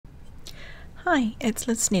Hi, it's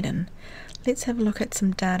Liz Snedden. Let's have a look at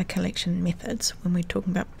some data collection methods when we're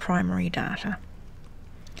talking about primary data.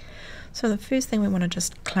 So the first thing we want to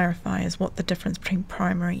just clarify is what the difference between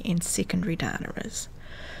primary and secondary data is.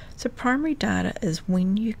 So primary data is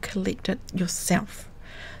when you collect it yourself.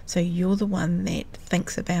 So you're the one that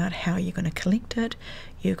thinks about how you're going to collect it,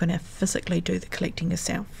 you're going to physically do the collecting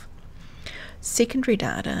yourself. Secondary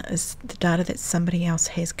data is the data that somebody else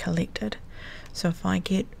has collected. So if I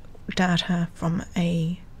get data from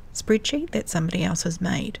a spreadsheet that somebody else has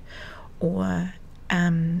made, or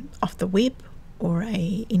off the web, or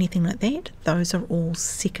anything like that, those are all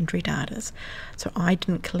secondary data. So I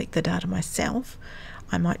didn't collect the data myself.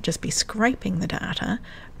 I might just be scraping the data,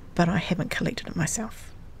 but I haven't collected it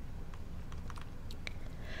myself.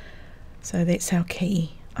 So that's our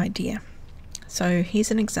key idea. So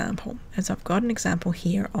here's an example, as I've got an example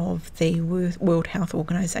here of the World Health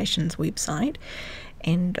Organization's website,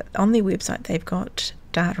 and on their website they've got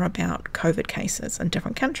data about COVID cases in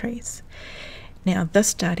different countries. Now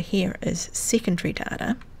this data here is secondary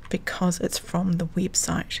data because it's from the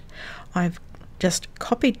website. I've just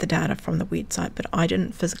copied the data from the website, but I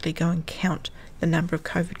didn't physically go and count the number of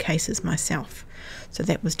COVID cases myself. So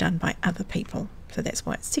that was done by other people. So that's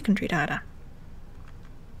why it's secondary data.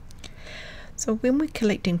 So when we're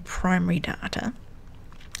collecting primary data,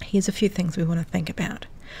 here's a few things we want to think about.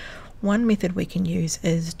 One method we can use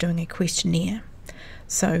is doing a questionnaire.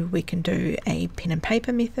 So we can do a pen and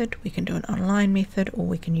paper method, we can do an online method, or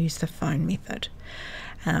we can use the phone method.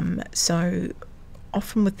 So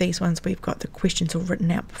often with these ones we've got the questions all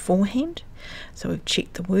written out beforehand. So we've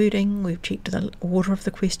checked the wording, we've checked the order of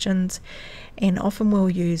the questions, and often we'll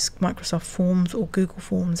use Microsoft Forms or Google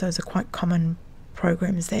Forms. Those are quite common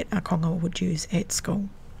programs that Akonga would use at school.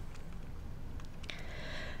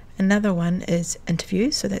 Another one is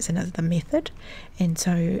interviews, so that's another method, and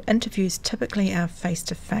so interviews typically are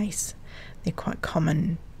face-to-face. They're quite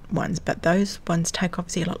common ones, but those ones take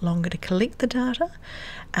obviously a lot longer to collect the data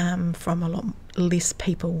from a lot less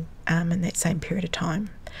people in that same period of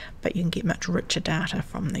time, but you can get much richer data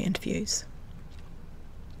from the interviews.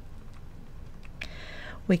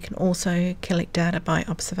 We can also collect data by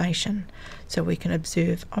observation, so we can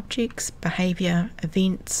observe objects, behaviour,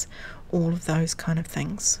 events, all of those kind of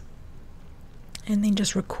things, and then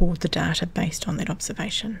just record the data based on that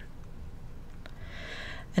observation.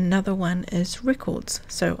 Another one is records,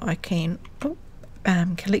 so I can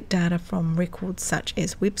collect data from records such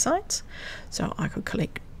as websites. So I could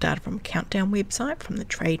collect data from a Countdown website, from the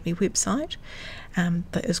Trade Me website,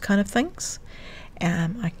 those kind of things.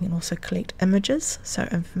 I can also collect images, so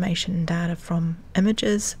information and data from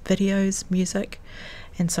images, videos, music,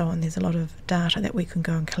 and so on. There's a lot of data that we can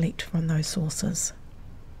go and collect from those sources.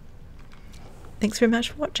 Thanks very much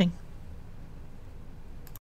for watching.